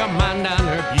one's command, and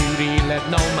her beauty let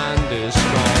no man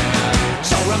destroy.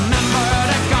 So remember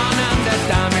the gone and the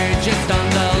damage is done.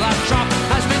 The last drop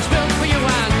has been spilled for you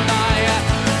and I.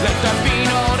 Let there be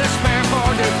no despair for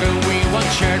the good we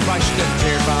once shared. Wash the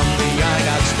tear from the eye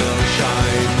that still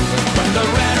shines. When the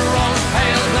red rose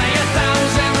pale, lay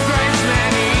 1,000 graves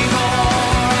many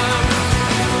more.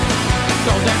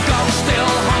 Though the ghosts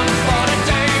still haunt for the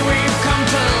day we've come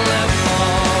to live for.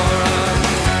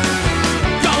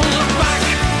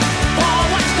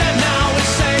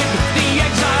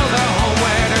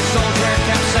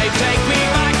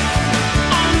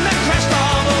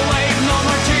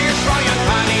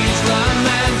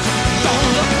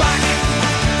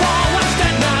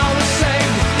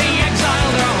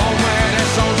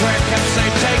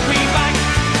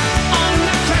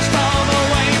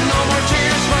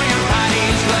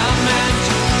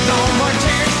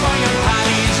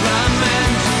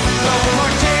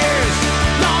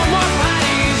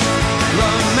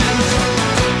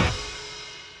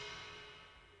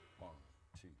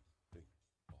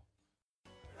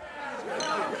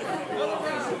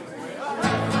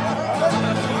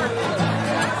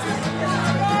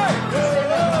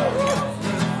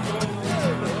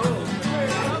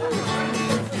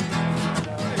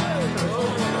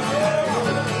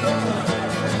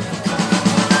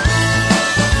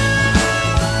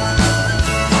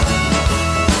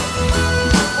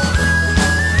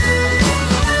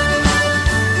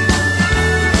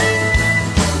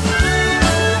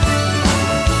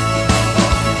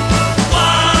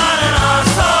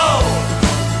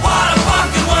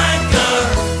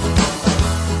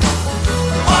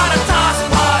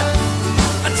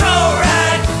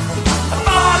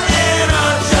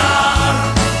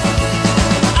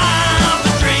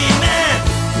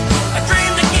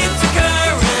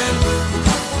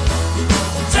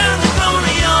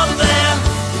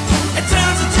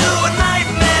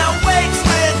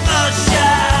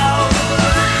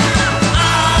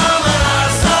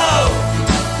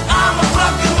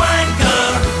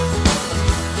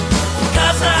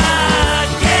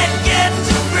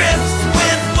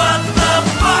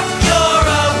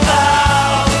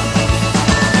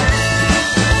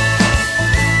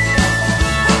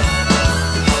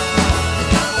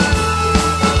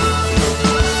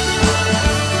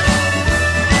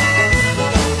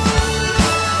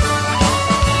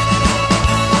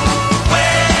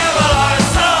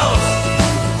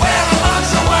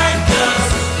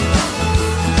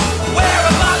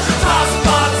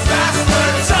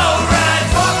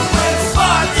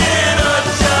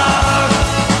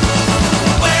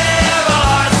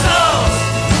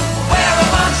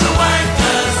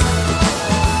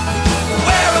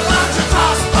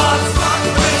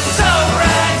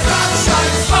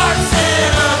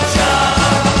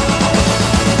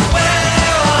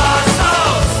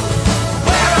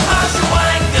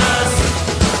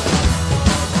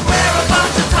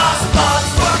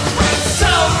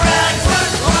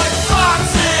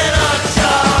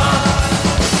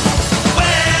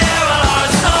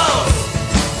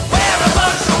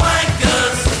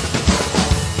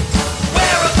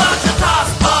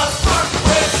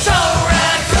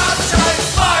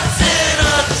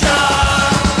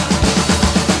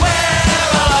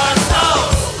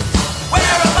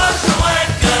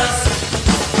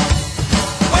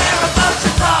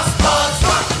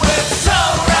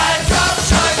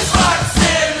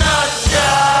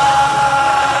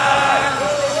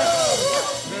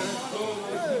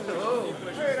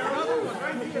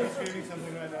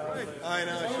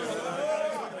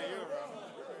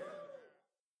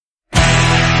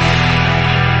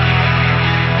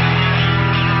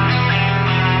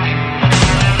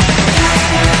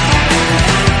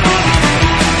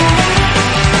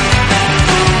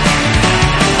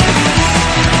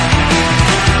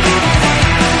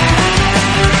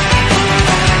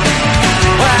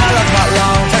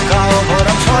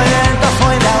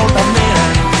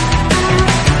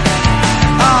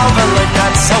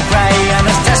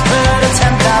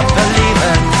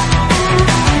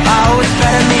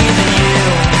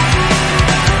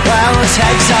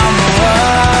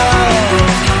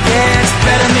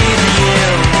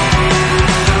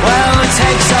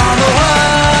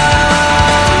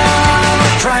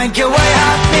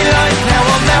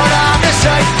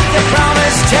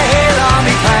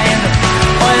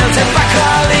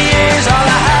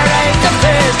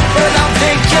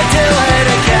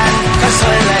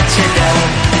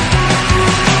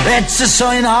 It's a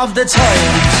sign of the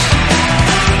times.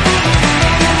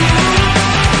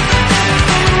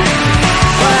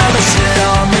 Well, I sit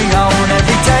on my own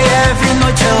every day, every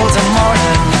night till the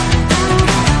morning,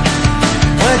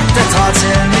 with the thoughts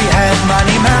in me head,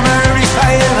 many memories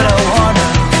fade without warning.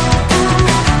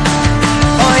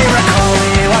 I recall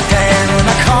we were there in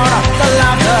the corner, the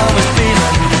laughter was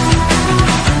beaming.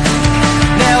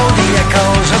 Now the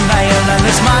echoes remain and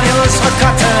this man who was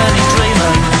forgotten, he's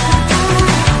dreaming.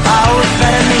 Oh, it's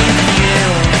better me than you.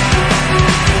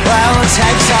 Well, it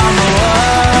takes on the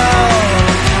world.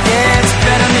 Yeah, it's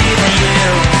better me than you.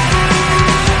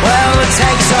 Well, it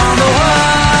takes on the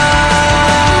world.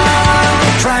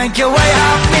 Drank your way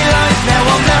out me life, now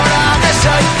I'm never on the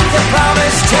side. You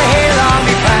promised to heal all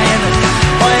me pain.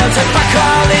 I'll take back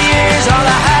all the years, all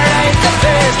the heartache, the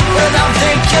fears, but I don't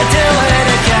think you'll do it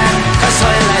again, 'cause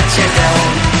I let you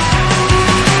down.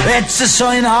 It's a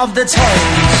sign of the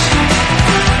times.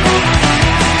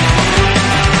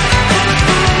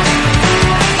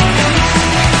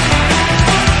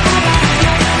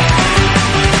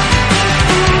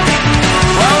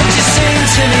 Won't you sing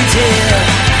to me, dear?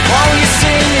 Won't you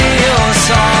sing me your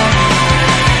song?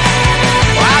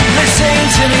 Won't you sing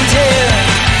to me, dear?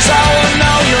 So I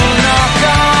know you're not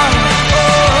gone.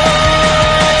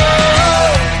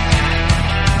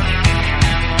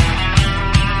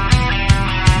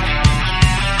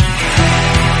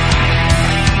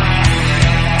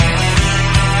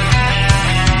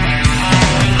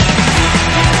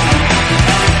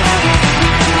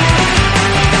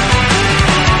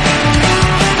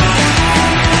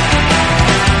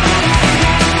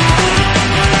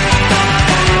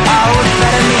 Oh, it's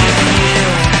better me than you.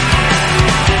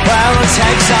 Well, it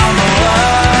takes on the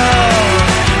world.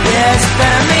 Yeah, it's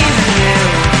better me than you.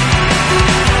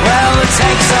 Well, it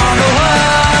takes on the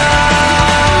world.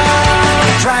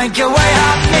 Drank your way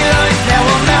up me life, now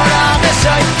we'll melt on the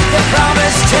side. You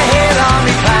promised to heal all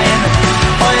me pain.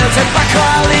 I'll take back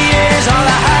all the years, all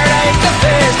the heartache, the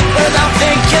fears, but I don't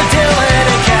think you'll do it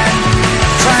again.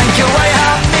 Drank your way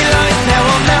up me life, now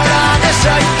we'll melt on the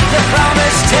side. You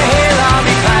promised to heal all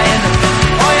me pain.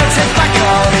 I'll take back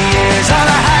all the years, all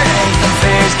the heartache and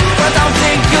fears, but I don't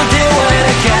think you'll do it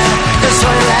again, 'cause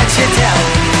I let you down.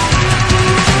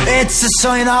 It's a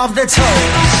sign of the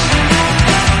times.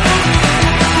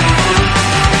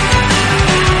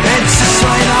 It's a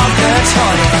sign of the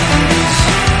times.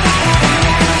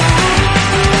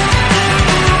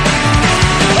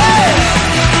 Hey!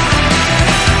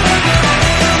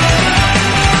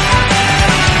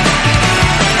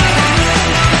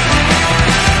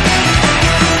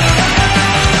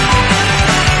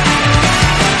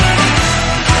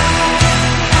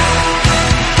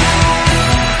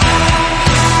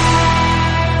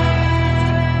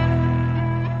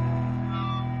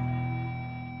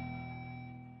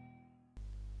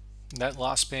 That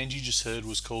last band you just heard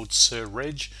was called Sir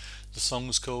Reg. The song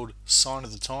was called Sign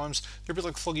of the Times. They're a bit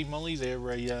like Flogging Molly. They're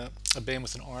a band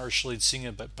with an Irish lead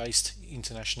singer, but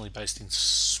internationally based in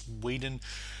Sweden.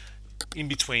 In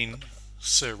between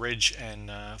Sir Reg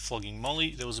and Flogging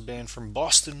Molly, there was a band from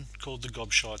Boston called the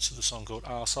Gobshites with a song called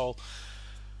Arsehole.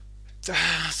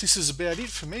 This is about it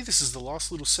for me. This is the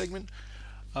last little segment.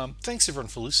 Thanks everyone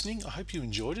for listening. I hope you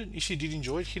enjoyed it. If you did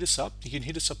enjoy it, hit us up. You can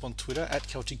hit us up on Twitter at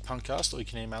Celtic Punkcast, or you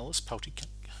can email us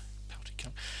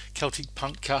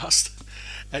celticpunkcast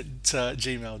at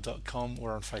gmail.com,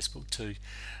 or on Facebook too.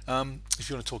 If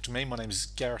you want to talk to me, my name is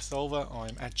Gareth Olver.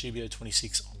 I'm at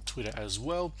GBO26 on Twitter as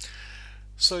well.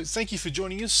 So thank you for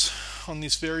joining us on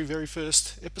this very, very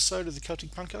first episode of the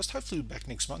Celtic Punkcast. Hopefully we'll be back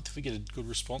next month if we get a good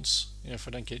response. If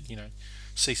I don't get,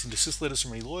 cease and desist letters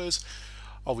from any lawyers,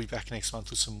 I'll be back next month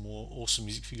with some more awesome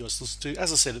music for you guys to listen to.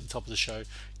 As I said at the top of the show,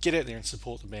 get out there and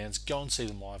support the bands. Go and see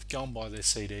them live. Go and buy their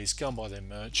CDs. Go and buy their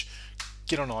merch.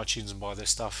 Get on iTunes and buy their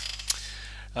stuff.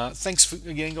 Thanks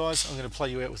again, guys. I'm going to play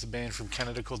you out with a band from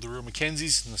Canada called the Real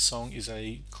Mackenzies, and the song is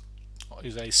a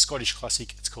Scottish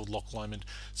classic. It's called Loch Lomond.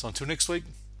 So until next week,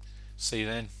 see you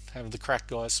then. Have the crack,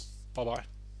 guys. Bye-bye.